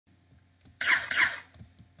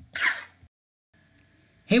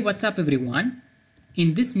Hey, what's up everyone?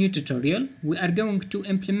 In this new tutorial, we are going to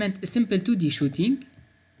implement a simple 2D shooting.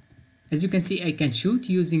 As you can see, I can shoot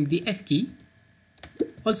using the F key.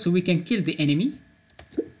 Also, we can kill the enemy.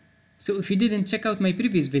 So if you didn't check out my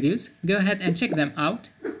previous videos, go ahead and check them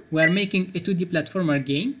out. We are making a 2D platformer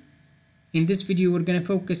game. In this video, we're gonna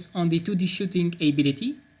focus on the 2D shooting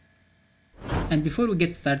ability. And before we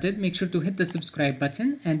get started, make sure to hit the subscribe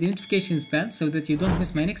button and the notifications bell so that you don't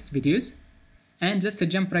miss my next videos. And let's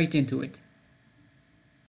jump right into it.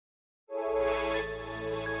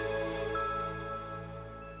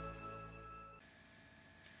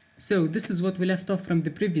 So this is what we left off from the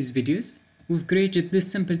previous videos. We've created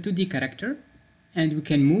this simple 2D character and we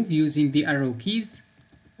can move using the arrow keys.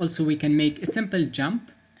 Also we can make a simple jump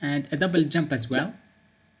and a double jump as well.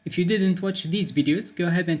 If you didn't watch these videos, go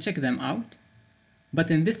ahead and check them out. But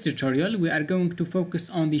in this tutorial, we are going to focus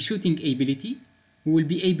on the shooting ability. We will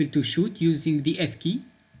be able to shoot using the F key.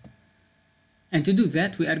 And to do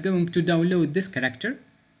that, we are going to download this character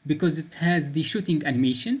because it has the shooting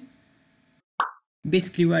animation.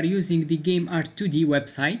 Basically, we are using the GameArt2D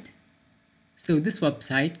website. So this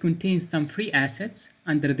website contains some free assets.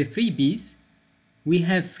 Under the freebies, we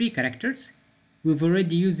have free characters. We've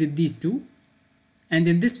already used these two. And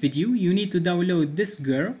in this video, you need to download this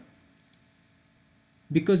girl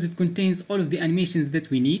because it contains all of the animations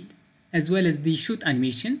that we need, as well as the shoot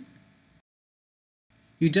animation.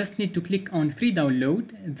 You just need to click on free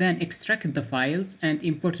download, then extract the files and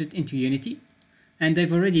import it into Unity. And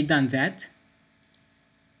I've already done that.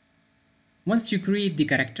 Once you create the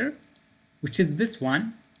character, which is this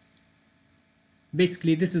one,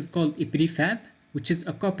 basically this is called a prefab, which is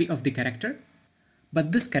a copy of the character.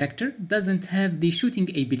 But this character doesn't have the shooting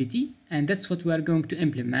ability, and that's what we are going to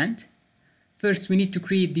implement. First, we need to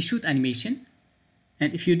create the shoot animation.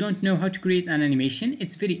 And if you don't know how to create an animation,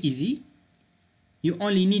 it's very easy. You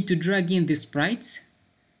only need to drag in the sprites.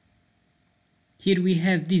 Here we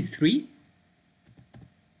have these three.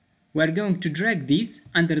 We are going to drag these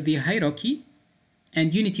under the hierarchy,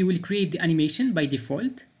 and Unity will create the animation by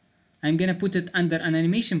default. I'm gonna put it under an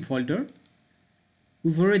animation folder.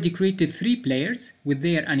 We've already created 3 players with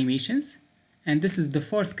their animations, and this is the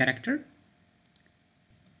 4th character.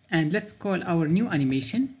 And let's call our new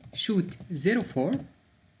animation shoot 04.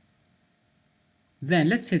 Then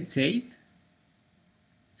let's hit save.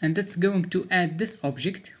 And that's going to add this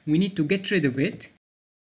object. We need to get rid of it.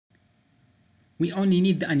 We only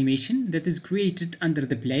need the animation that is created under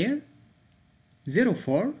the player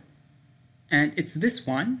 04, and it's this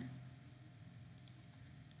one.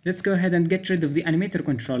 Let's go ahead and get rid of the animator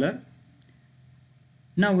controller.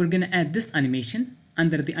 Now we're gonna add this animation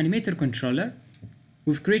under the animator controller.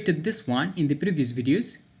 We've created this one in the previous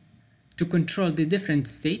videos to control the different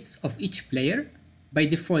states of each player. By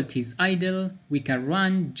default, he's idle, we can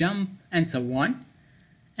run, jump, and so on.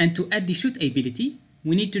 And to add the shoot ability,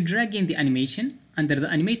 we need to drag in the animation under the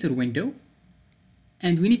animator window,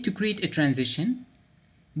 and we need to create a transition.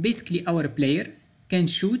 Basically, our player can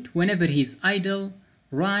shoot whenever he's idle,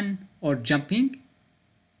 run, or jumping.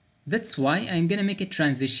 That's why I'm gonna make a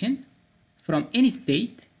transition from any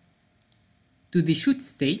state to the shoot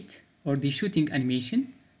state or the shooting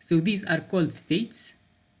animation. So these are called states,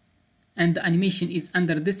 and the animation is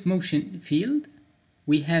under this motion field.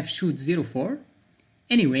 We have shoot 04.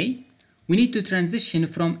 Anyway, we need to transition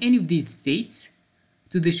from any of these states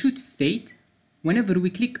to the shoot state whenever we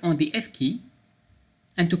click on the F key.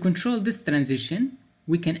 And to control this transition,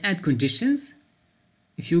 we can add conditions.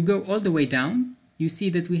 If you go all the way down, you see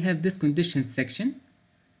that we have this conditions section.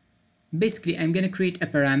 Basically, I'm going to create a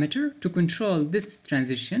parameter to control this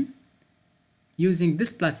transition using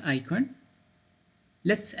this plus icon.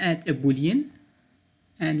 Let's add a boolean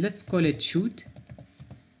and let's call it shoot.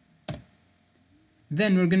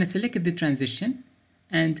 Then we're going to select the transition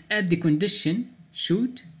and add the condition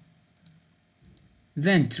shoot,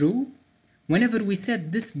 then true. Whenever we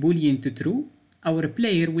set this boolean to true, our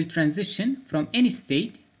player will transition from any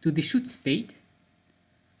state to the shoot state.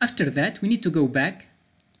 After that, we need to go back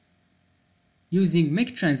using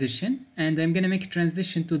make transition, and I'm gonna make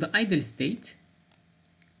transition to the idle state.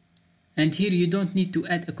 And here you don't need to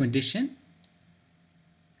add a condition.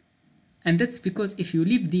 And that's because if you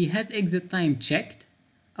leave the has exit time checked,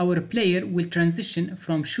 our player will transition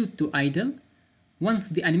from shoot to idle once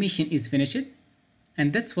the animation is finished.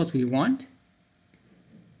 And that's what we want.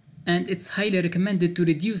 And it's highly recommended to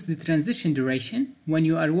reduce the transition duration when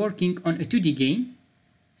you are working on a 2D game.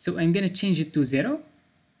 So I'm gonna change it to 0.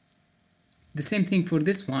 The same thing for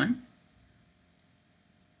this one.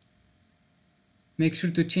 Make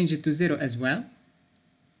sure to change it to 0 as well.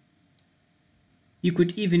 You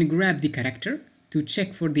could even grab the character to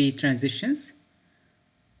check for the transitions.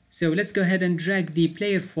 So let's go ahead and drag the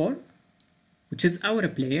player 4, which is our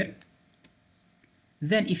player.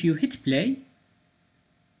 Then if you hit play,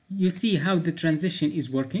 you see how the transition is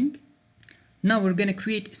working. Now we're going to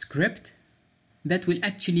create a script that will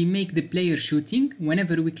actually make the player shooting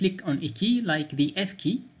whenever we click on a key like the F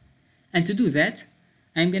key. And to do that,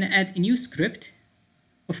 I'm going to add a new script.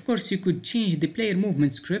 Of course, you could change the player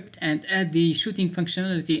movement script and add the shooting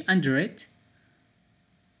functionality under it.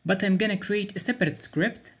 But I'm going to create a separate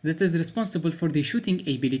script that is responsible for the shooting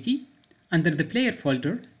ability. Under the player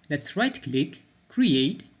folder, let's right click,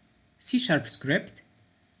 create, C# script,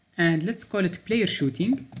 and let's call it player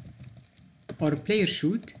shooting or player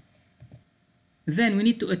shoot. Then we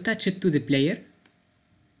need to attach it to the player.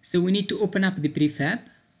 So we need to open up the prefab.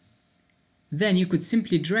 Then you could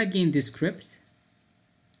simply drag in the script.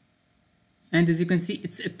 And as you can see,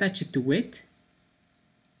 it's attached to it.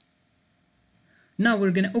 Now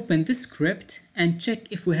we're going to open this script and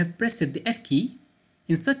check if we have pressed the F key.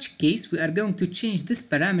 In such case, we are going to change this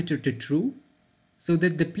parameter to true so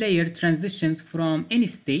that the player transitions from any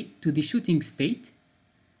state to the shooting state.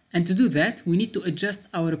 And to do that, we need to adjust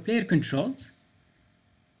our player controls.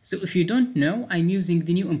 So if you don't know, I'm using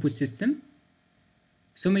the new input system.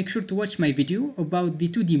 So make sure to watch my video about the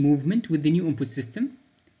 2D movement with the new input system.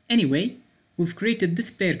 Anyway, we've created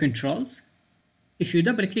this player controls. If you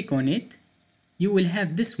double click on it, you will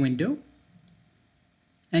have this window.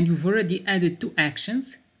 And we've already added 2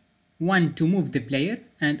 actions, one to move the player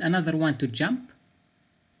and another one to jump.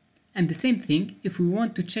 And the same thing, if we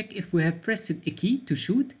want to check if we have pressed a key to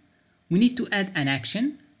shoot, we need to add an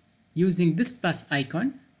action using this plus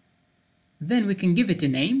icon. Then we can give it a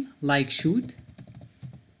name like shoot.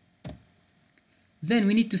 Then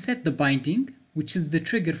we need to set the binding, which is the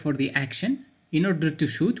trigger for the action. In order to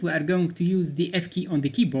shoot, we are going to use the F key on the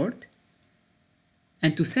keyboard.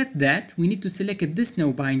 And to set that, we need to select this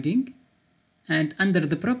no binding. And under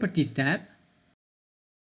the properties tab,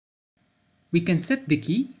 we can set the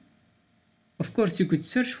key. Of course, you could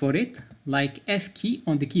search for it like F key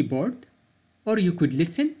on the keyboard, or you could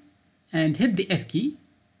listen and hit the F key.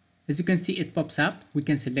 As you can see, it pops up. We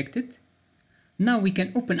can select it. Now we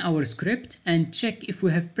can open our script and check if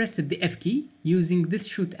we have pressed the F key using this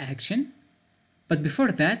shoot action. But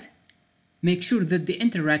before that, make sure that the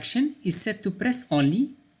interaction is set to press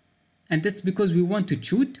only. And that's because we want to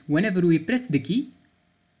shoot whenever we press the key,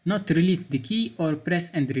 not release the key or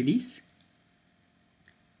press and release.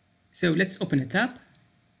 So let's open it up.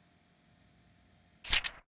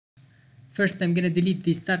 First, I'm going to delete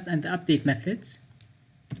the start and update methods.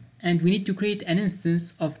 And we need to create an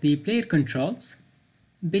instance of the player controls.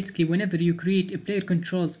 Basically, whenever you create a player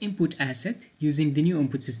controls input asset using the new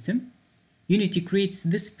input system, Unity creates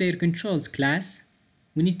this player controls class.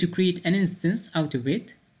 We need to create an instance out of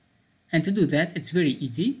it. And to do that, it's very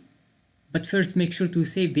easy. But first, make sure to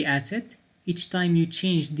save the asset. Each time you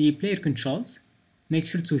change the player controls, make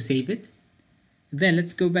sure to save it. Then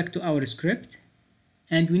let's go back to our script.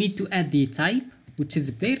 And we need to add the type, which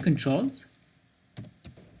is player controls.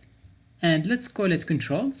 And let's call it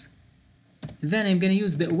controls. Then I'm going to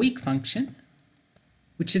use the awake function,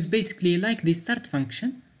 which is basically like the start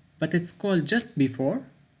function, but it's called just before.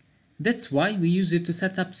 That's why we use it to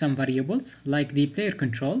set up some variables like the player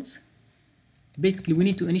controls. Basically, we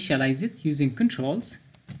need to initialize it using controls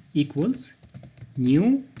equals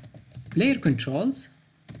new player controls.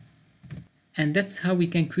 And that's how we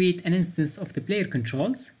can create an instance of the player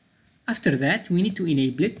controls. After that, we need to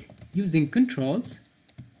enable it using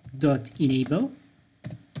controls.enable.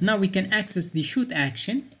 Now we can access the shoot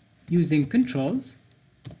action using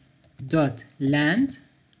controls.land.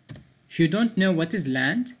 If you don't know what is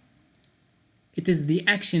land, it is the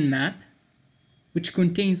action map which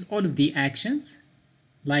contains all of the actions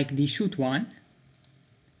like the shoot one.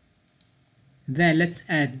 Then let's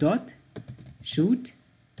add dot shoot.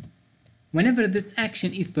 Whenever this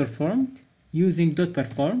action is performed using dot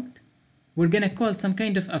performed, we're gonna call some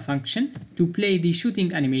kind of a function to play the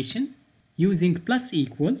shooting animation using plus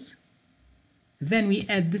equals. Then we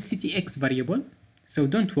add the ctx variable, so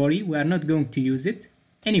don't worry, we are not going to use it.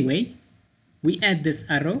 Anyway, we add this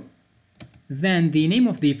arrow, then the name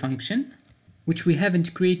of the function, which we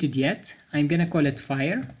haven't created yet. I'm gonna call it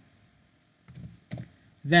fire.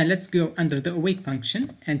 Then let's go under the awake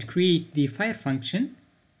function and create the fire function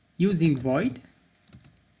using void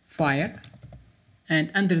fire.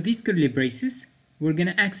 And under these curly braces, we're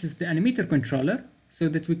gonna access the animator controller so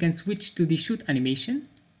that we can switch to the shoot animation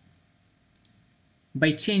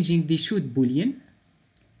by changing the shoot boolean.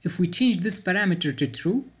 If we change this parameter to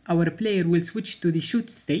true, our player will switch to the shoot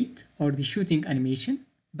state or the shooting animation.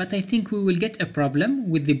 But I think we will get a problem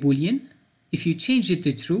with the boolean. If you change it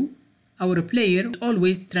to true, our player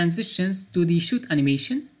always transitions to the shoot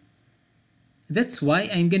animation. That's why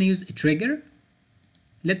I'm gonna use a trigger.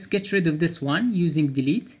 Let's get rid of this one using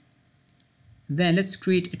delete. Then let's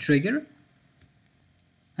create a trigger.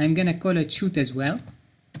 I'm gonna call it shoot as well.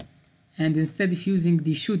 And instead of using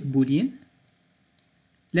the shoot boolean,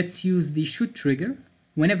 let's use the shoot trigger.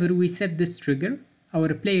 Whenever we set this trigger,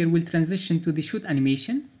 our player will transition to the shoot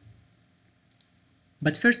animation.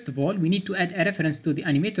 But first of all, we need to add a reference to the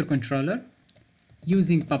animator controller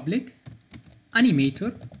using public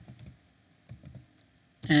animator,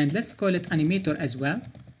 and let's call it animator as well.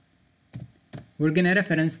 We're gonna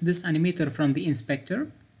reference this animator from the inspector.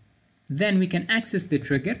 Then we can access the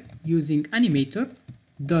trigger using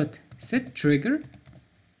animator.setTrigger.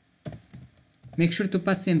 Make sure to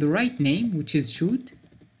pass in the right name, which is shoot.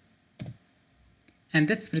 And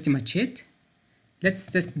that's pretty much it. Let's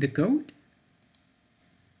test the code.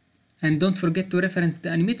 And don't forget to reference the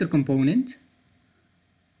animator component,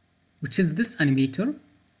 which is this animator.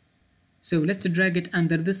 So let's drag it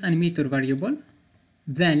under this animator variable.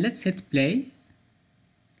 Then let's hit play.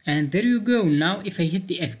 And there you go. Now if I hit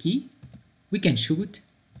the F key, we can shoot.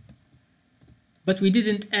 But we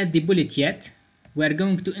didn't add the bullet yet. We are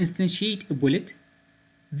going to instantiate a bullet.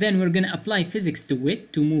 Then we're going to apply physics to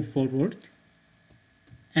it to move forward.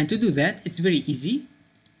 And to do that, it's very easy.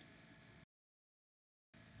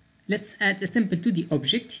 Let's add a simple 2D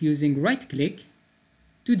object using right click,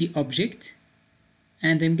 2D object,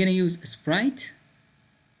 and I'm gonna use a sprite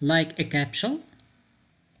like a capsule.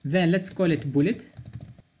 Then let's call it bullet.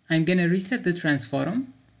 I'm gonna reset the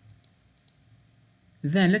transform.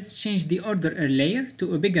 Then let's change the order layer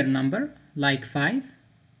to a bigger number like 5.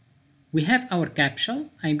 We have our capsule.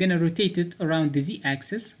 I'm gonna rotate it around the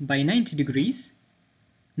z-axis by 90 degrees.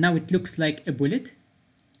 Now it looks like a bullet.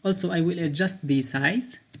 Also, I will adjust the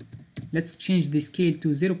size. Let's change the scale to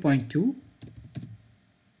 0.2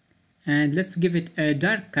 and let's give it a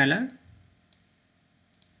dark color.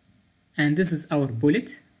 And this is our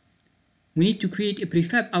bullet. We need to create a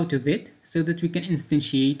prefab out of it so that we can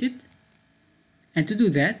instantiate it. And to do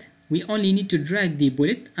that, we only need to drag the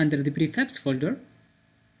bullet under the prefabs folder,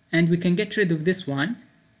 and we can get rid of this one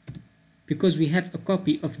because we have a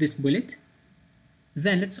copy of this bullet.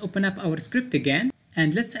 Then let's open up our script again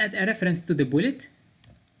and let's add a reference to the bullet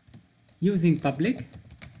using public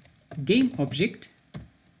game object,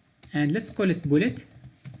 and let's call it bullet.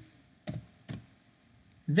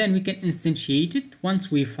 Then we can instantiate it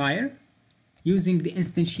once we fire using the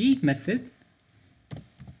instantiate method.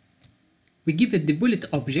 We give it the bullet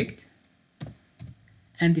object,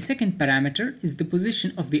 and the second parameter is the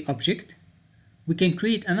position of the object. We can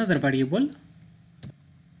create another variable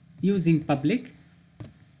using public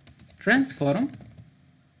transform,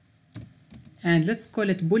 and let's call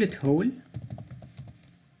it bullet hole.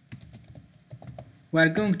 We are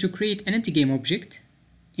going to create an empty game object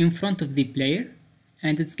in front of the player,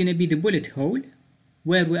 and it's going to be the bullet hole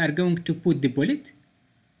where we are going to put the bullet.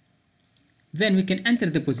 Then we can enter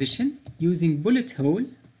the position using bullet hole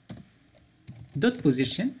dot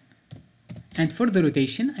position, and for the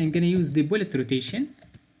rotation I'm going to use the bullet rotation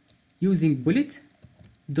using bullet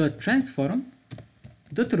dot transform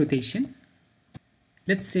dot rotation.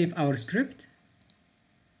 Let's save our script.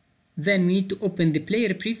 Then we need to open the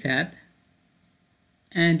player prefab,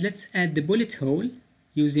 and let's add the bullet hole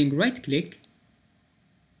using right click,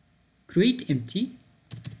 create empty,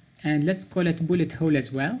 and let's call it bullet hole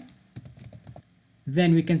as well.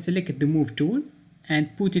 Then we can select the move tool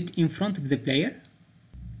and put it in front of the player.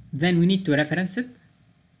 Then we need to reference it.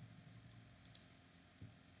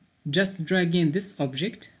 Just drag in this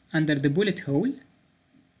object under the bullet hole,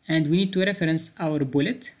 and we need to reference our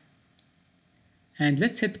bullet. And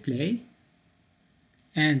let's hit play.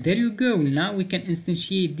 And there you go. Now we can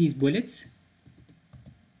instantiate these bullets.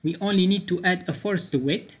 We only need to add a force to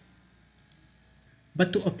it.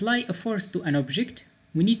 But to apply a force to an object,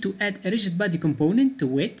 we need to add a rigid body component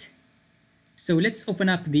to it. So let's open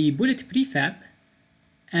up the bullet prefab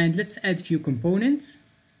and let's add few components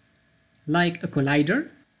like a collider.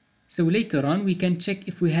 So later on we can check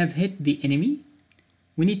if we have hit the enemy.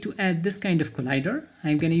 We need to add this kind of collider.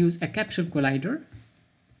 I'm going to use a capsule collider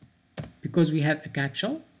because we have a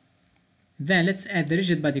capsule. Then let's add the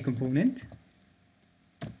rigid body component.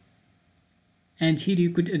 And here you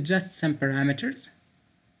could adjust some parameters.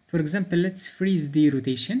 For example, let's freeze the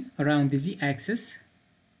rotation around the z-axis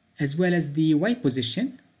as well as the y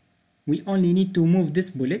position. We only need to move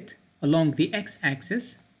this bullet along the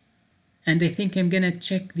x-axis. And I think I'm gonna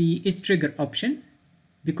check the is trigger option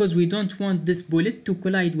because we don't want this bullet to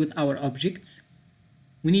collide with our objects.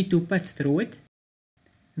 we need to pass through it.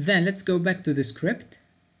 Then let's go back to the script.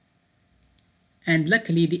 And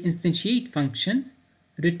luckily the instantiate function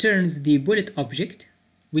returns the bullet object.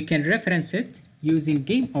 We can reference it using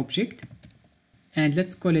game object. And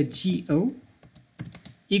let's call it GO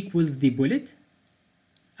equals the bullet.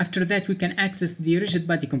 After that we can access the rigid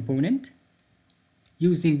body component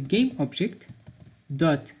using game object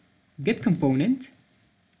dot get component.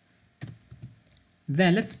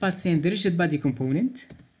 Then let's pass in the rigid body component,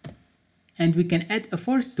 and we can add a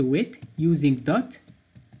force to it using dot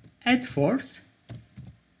add force.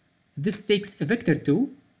 This takes a vector 2,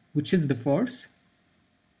 which is the force.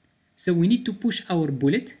 So we need to push our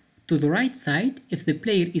bullet to the right side if the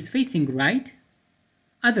player is facing right.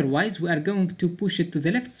 Otherwise we are going to push it to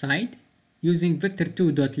the left side using vector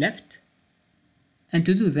 2 dot left. And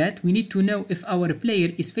to do that we need to know if our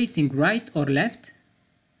player is facing right or left.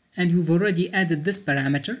 And we've already added this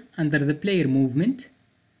parameter under the player movement.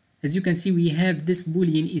 As you can see, we have this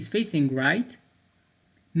boolean is facing right.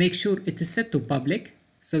 Make sure it is set to public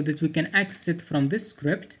so that we can access it from this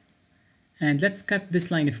script. And let's cut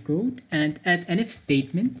this line of code and add an if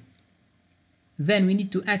statement. Then we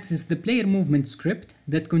need to access the player movement script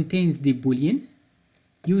that contains the boolean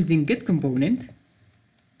using get component,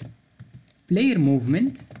 player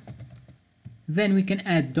movement. Then we can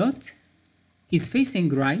add dot is facing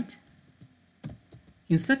right.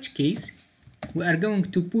 In such case, we are going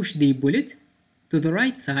to push the bullet to the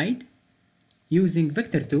right side using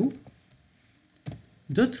vector 2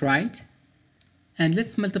 dot right, and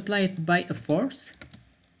let's multiply it by a force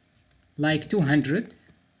like 200.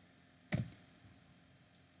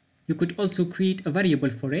 You could also create a variable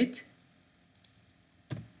for it.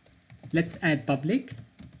 Let's add public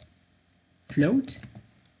float,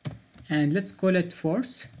 and let's call it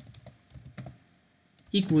force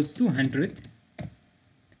equals 200.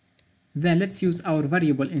 Then let's use our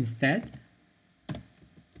variable instead.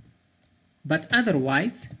 But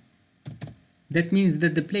otherwise, that means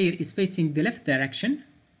that the player is facing the left direction.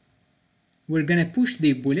 We're gonna push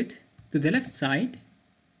the bullet to the left side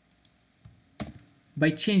by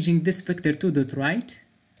changing this vector 2.right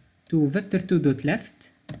to vector 2.left.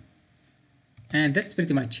 And that's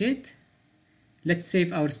pretty much it. Let's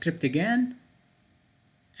save our script again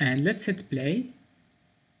and let's hit play.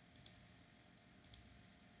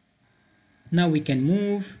 Now we can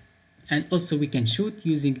move, and also we can shoot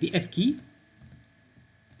using the F key.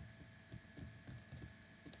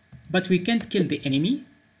 But we can't kill the enemy.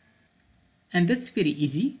 And that's very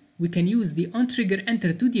easy. We can use the Ontrigger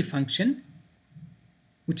Enter 2D function,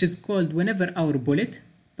 which is called whenever our bullet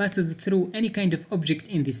passes through any kind of object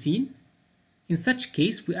in the scene. In such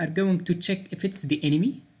case, we are going to check if it's the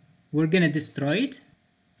enemy. We're gonna destroy it.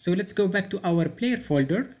 So let's go back to our player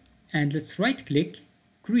folder and let's right click,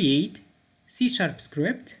 create C#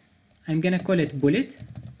 script. I'm gonna call it bullet.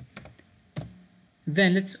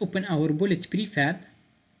 Then let's open our bullet prefab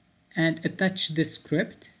and attach this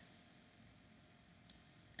script.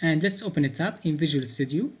 And let's open it up in Visual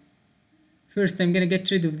Studio. First, I'm gonna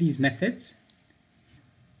get rid of these methods.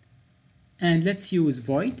 And let's use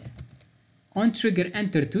void Ontrigger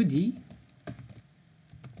Enter 2D.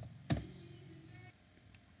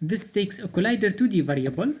 This takes a collider 2D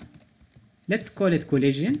variable. Let's call it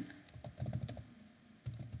collision.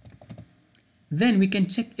 Then we can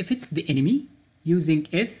check if it's the enemy using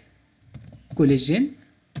if collision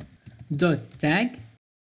dot tag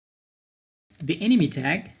the enemy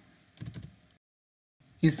tag.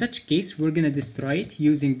 In such case, we're gonna destroy it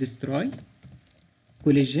using destroy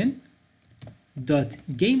collision dot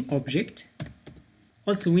game object.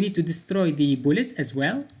 Also, we need to destroy the bullet as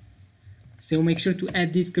well. So make sure to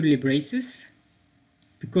add these curly braces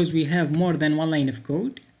because we have more than one line of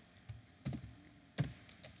code.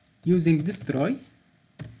 Using destroy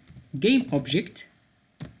game object,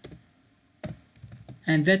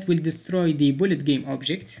 and that will destroy the bullet game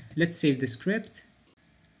object. Let's save the script.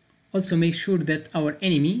 Also make sure that our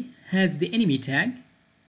enemy has the enemy tag.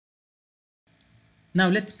 Now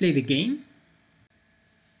let's play the game.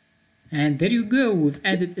 And there you go, we've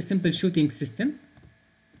added a simple shooting system.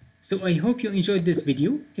 So I hope you enjoyed this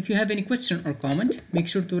video. If you have any question or comment, make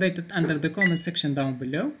sure to write it under the comment section down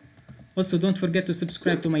below. Also, don't forget to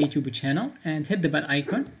subscribe to my YouTube channel and hit the bell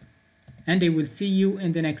icon. And I will see you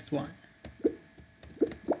in the next one.